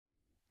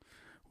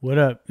What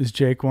up? It's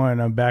Jake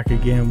One. I'm back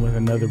again with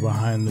another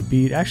Behind the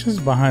Beat. Actually,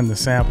 it's Behind the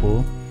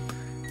Sample.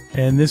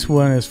 And this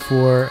one is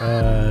for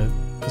a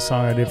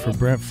song I did for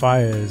Brent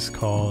Faiyaz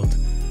called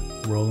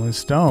Rolling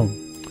Stone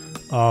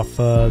off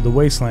the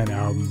Wasteland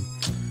album.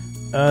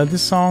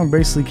 This song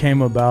basically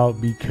came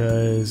about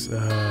because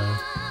I'm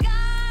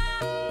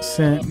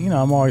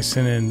always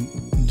sending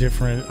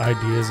different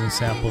ideas and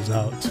samples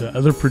out to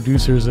other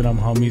producers that I'm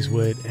homies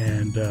with,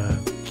 and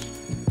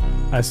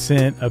I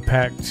sent a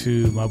pack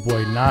to my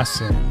boy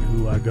Nasin,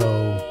 who I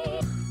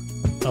go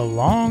a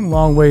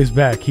long ways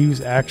back. He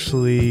was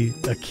actually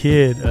a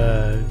kid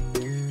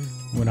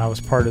when I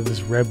was part of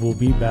this Red Bull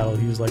Beat Battle.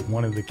 He was like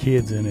one of the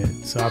kids in it.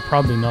 So I've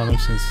probably known him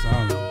since, I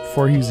don't know,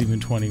 before he was even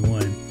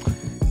 21.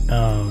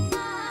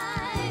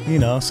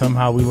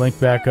 Somehow we linked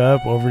back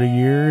up over the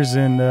years,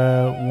 and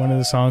one of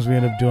the songs we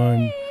ended up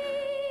doing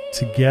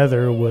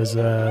together was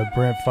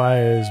Brent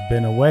Faiyaz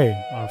Been Away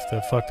off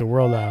the Fuck the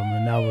World album,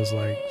 and that was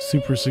like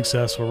super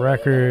successful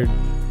record,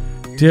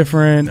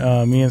 different.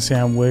 Me and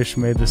Sam Wish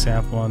made the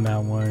sample on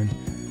that one,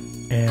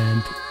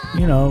 and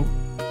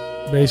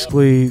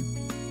basically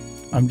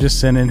I'm just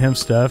sending him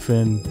stuff,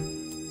 and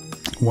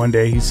one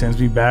day he sends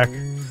me back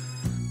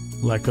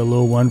like a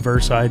little one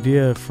verse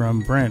idea from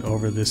Brent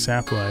over this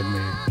sample I'd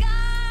made,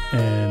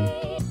 and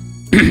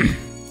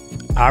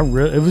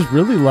it was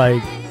really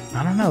like,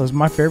 I don't know, it was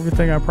my favorite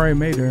thing I probably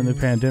made during the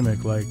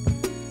pandemic. Like,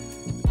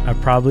 I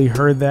probably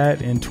heard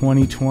that in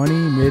 2020,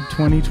 mid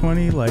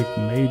 2020, like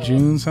May,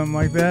 June, something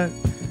like that.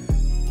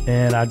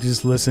 And I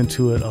just listened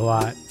to it a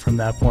lot from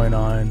that point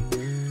on.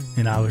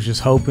 And I was just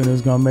hoping it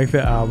was going to make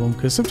the album,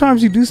 because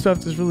sometimes you do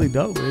stuff that's really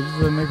dope, but it just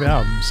doesn't make the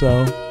album.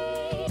 So,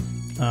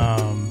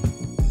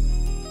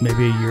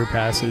 maybe a year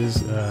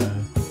passes.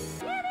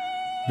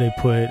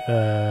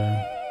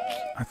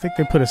 I think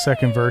they put a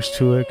second verse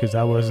to it because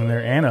I wasn't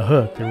there, and a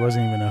hook. There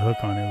wasn't even a hook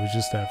on it. It was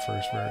just that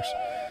first verse.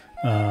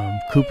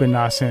 Coop and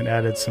Nascent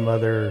added some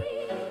other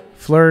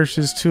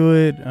flourishes to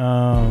it.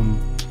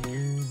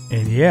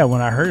 And yeah,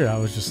 when I heard it, I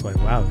was just like,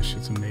 wow, this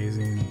shit's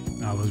amazing.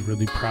 I was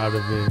really proud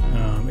of it.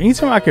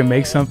 Anytime I can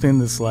make something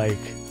that's like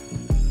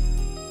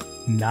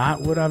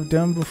not what I've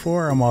done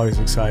before, I'm always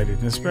excited.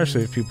 And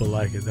especially if people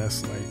like it,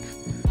 that's like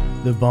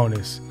the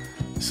bonus.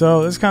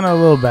 So it's kind of a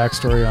little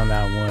backstory on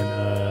that one.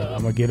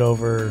 I'm going to get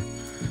over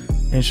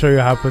and show you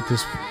how I put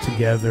this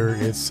together.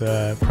 It's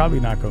probably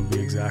not going to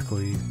be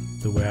exactly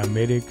the way I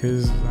made it,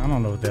 because I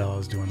don't know what the hell I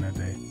was doing that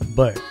day.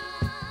 But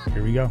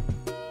here we go.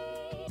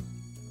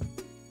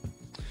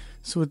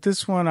 So with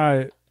this one,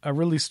 I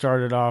really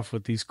started off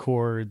with these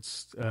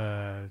chords.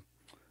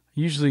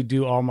 Usually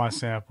do all my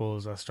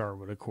samples, I start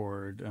with a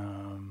chord,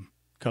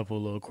 couple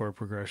of little chord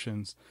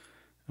progressions.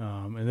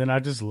 And then I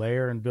just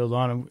layer and build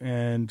on them,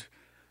 and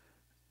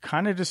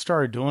kind of just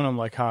started doing them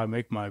like how I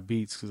make my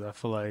beats, because I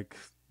feel like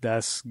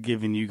that's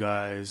giving you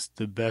guys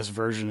the best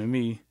version of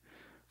me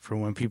for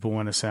when people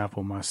want to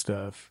sample my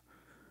stuff.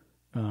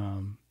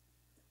 So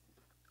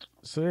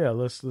yeah,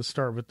 let's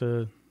start with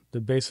the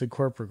basic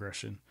chord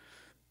progression.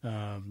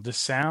 The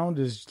sound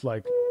is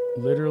like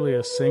literally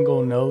a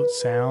single note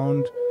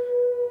sound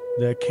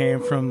that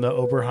came from the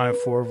Oberheim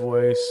 4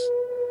 voice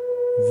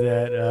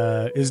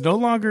that is no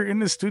longer in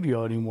the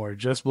studio anymore.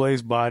 Just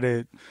Blaze bought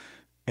it,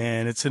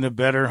 and it's in a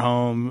better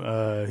home.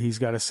 He's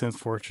got a synth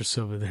fortress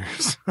over there.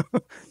 So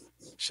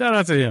shout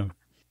out to him.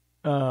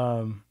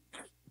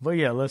 But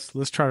yeah, let's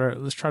try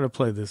to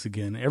play this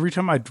again. Every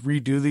time I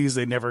redo these,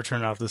 they never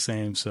turn out the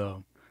same,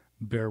 so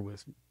bear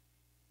with me.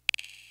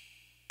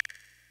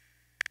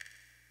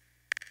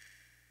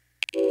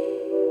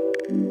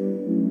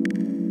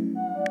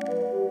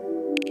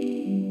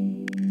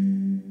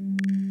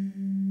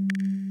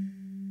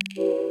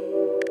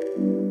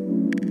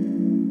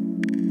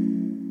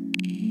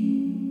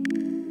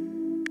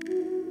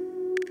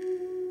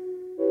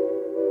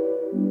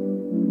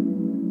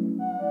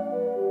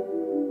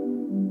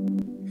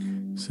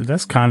 So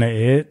that's kind of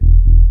it.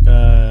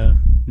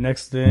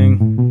 Next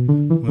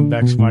thing, went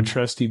back to my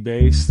trusty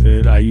bass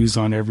that I use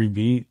on every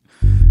beat,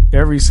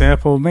 every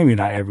sample. Maybe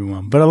not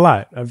everyone, but a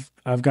lot.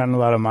 I've gotten a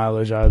lot of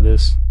mileage out of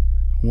this.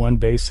 One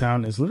bass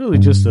sound is literally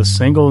just a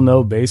single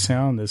note bass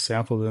sound that's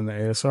sampled in the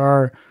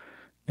ASR,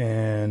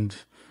 and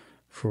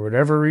for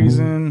whatever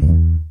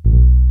reason,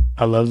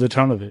 I love the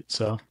tone of it.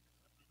 So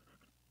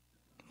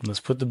let's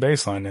put the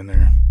bass line in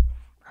there.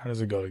 How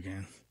does it go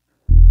again?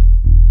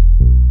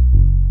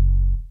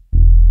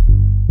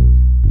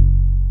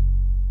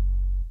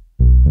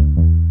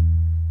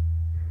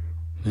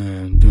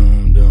 And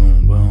boom,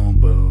 boom, boom,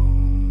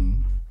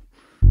 boom.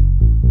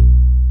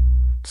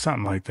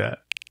 Something like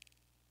that.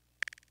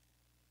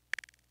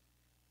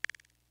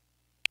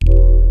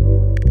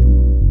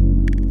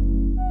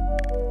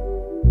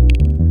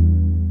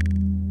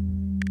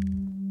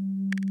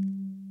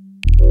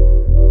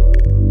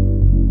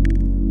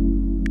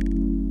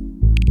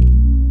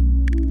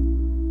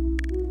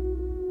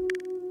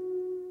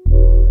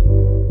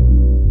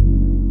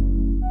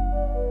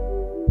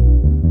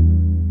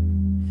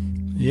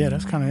 Yeah,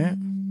 that's kind of it.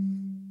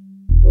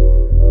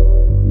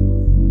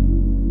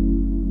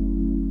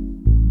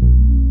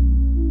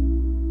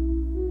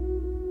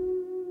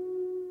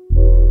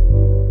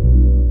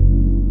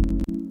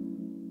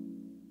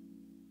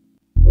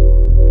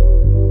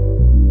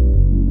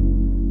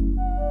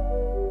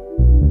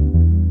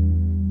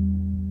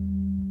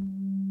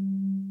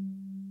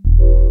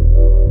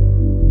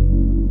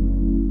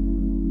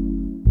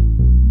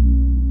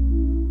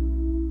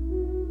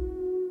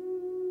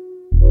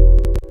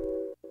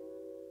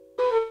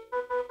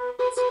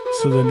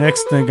 the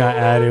next thing I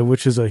added,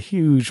 which is a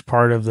huge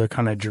part of the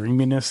kind of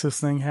dreaminess this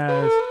thing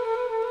has,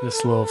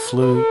 this little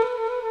flute.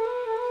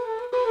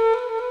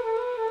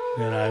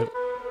 Then I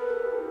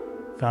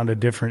found a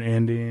different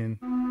ending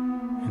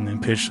and then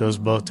pitched those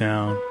both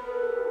down.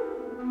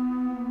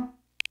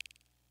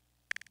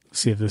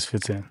 See if this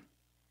fits in.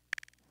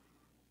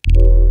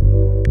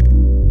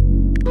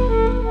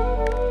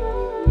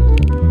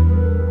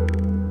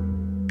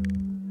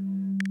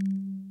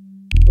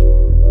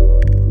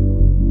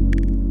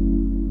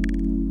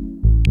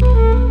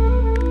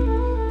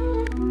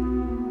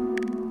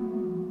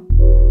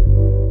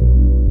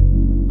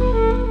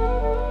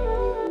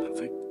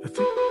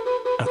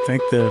 I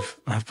think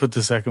I put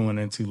the second one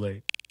in too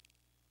late.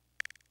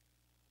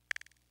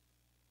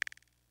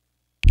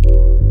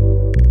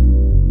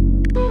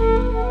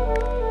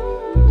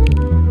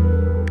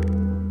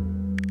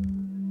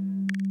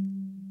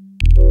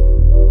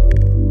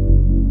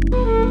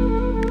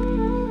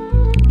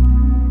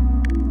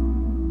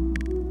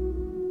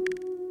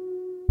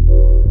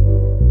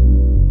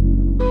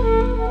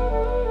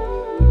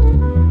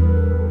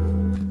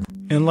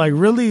 And like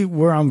really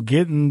where I'm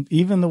getting,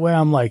 even the way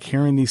I'm like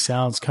hearing these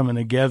sounds coming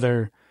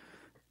together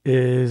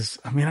is,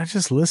 I mean, I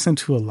just listen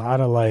to a lot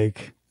of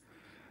like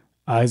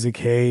Isaac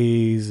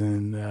Hayes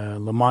and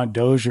Lamont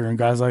Dozier and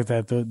guys like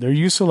that. They're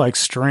used to like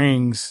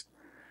strings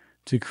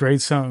to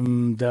create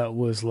something that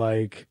was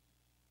like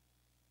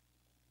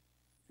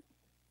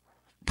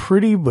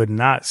pretty but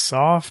not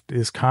soft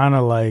is kind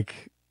of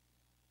like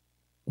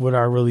what I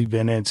really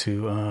been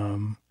into.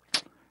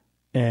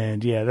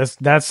 And yeah,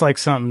 that's like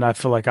something I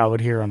feel like I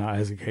would hear on an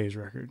Isaac Hayes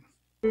record.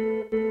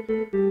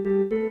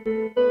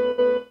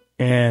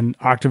 And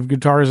octave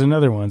guitar is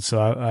another one. So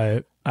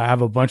I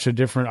have a bunch of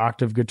different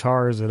octave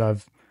guitars that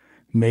I've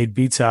made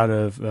beats out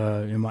of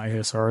in my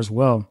ASR as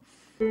well.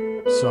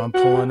 So I'm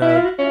pulling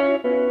up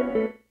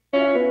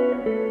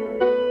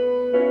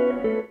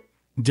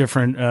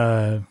different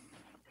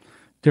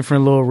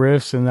different little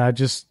riffs, and I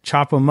just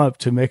chop them up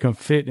to make them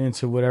fit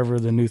into whatever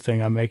the new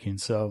thing I'm making.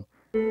 So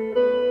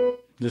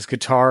this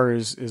guitar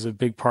is a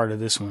big part of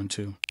this one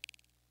too.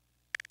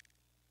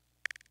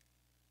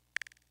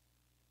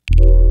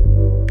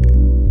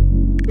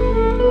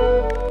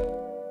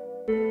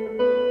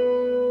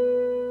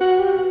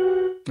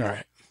 All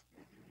right.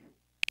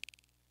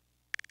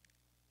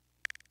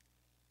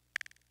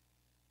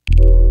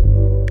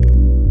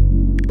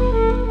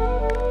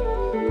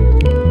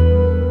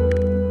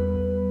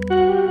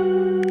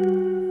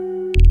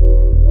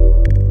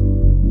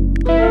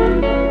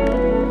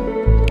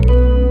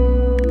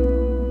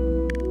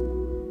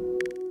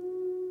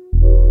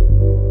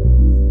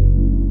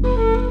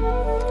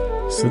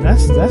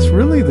 So that's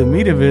really the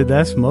meat of it.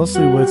 That's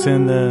mostly what's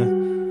in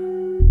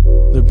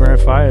the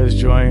Brent Faiyaz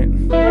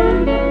joint.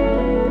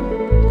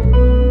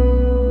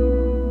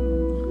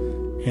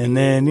 And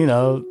then, you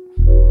know,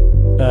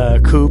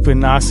 Coop and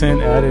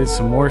Nascent added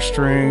some more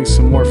strings,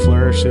 some more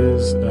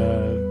flourishes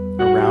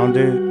around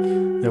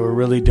it that were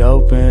really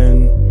dope.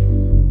 And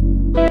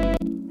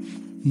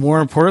more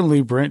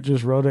importantly, Brent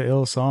just wrote an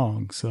ill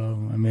song. So,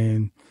 I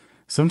mean,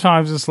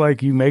 sometimes it's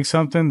like you make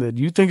something that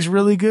you think is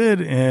really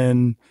good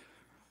and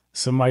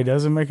somebody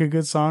doesn't make a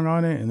good song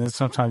on it. And then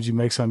sometimes you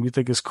make something you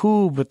think is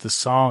cool, but the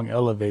song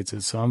elevates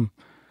it. So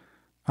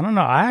I don't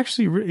know. I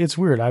actually, it's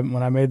weird.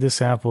 When I made this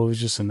sample, it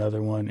was just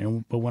another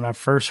one. But when I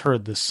first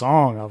heard the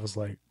song, I was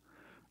like,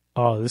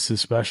 oh, this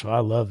is special. I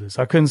love this.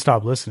 I couldn't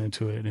stop listening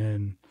to it.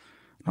 And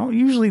I don't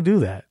usually do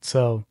that.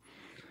 So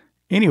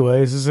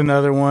anyways, this is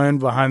another one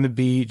behind the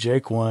beat.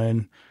 Jake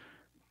won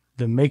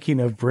the making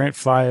of Brent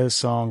Faiyaz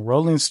song,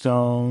 Rolling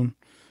Stone.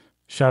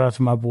 Shout out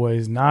to my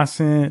boys,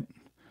 Nascent,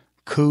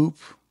 Coop,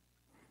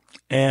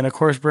 and of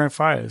course, Brent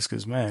Faiyaz,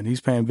 because man,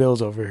 he's paying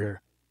bills over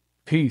here.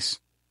 Peace.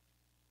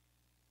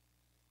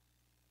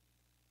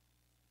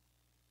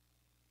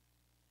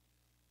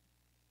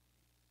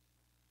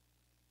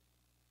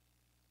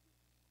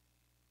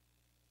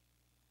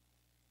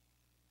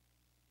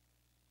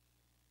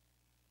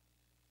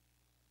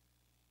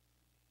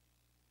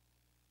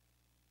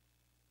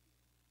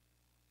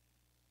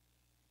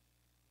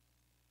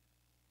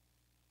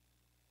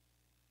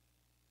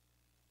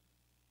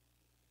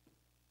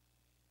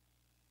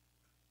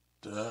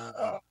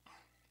 Duh.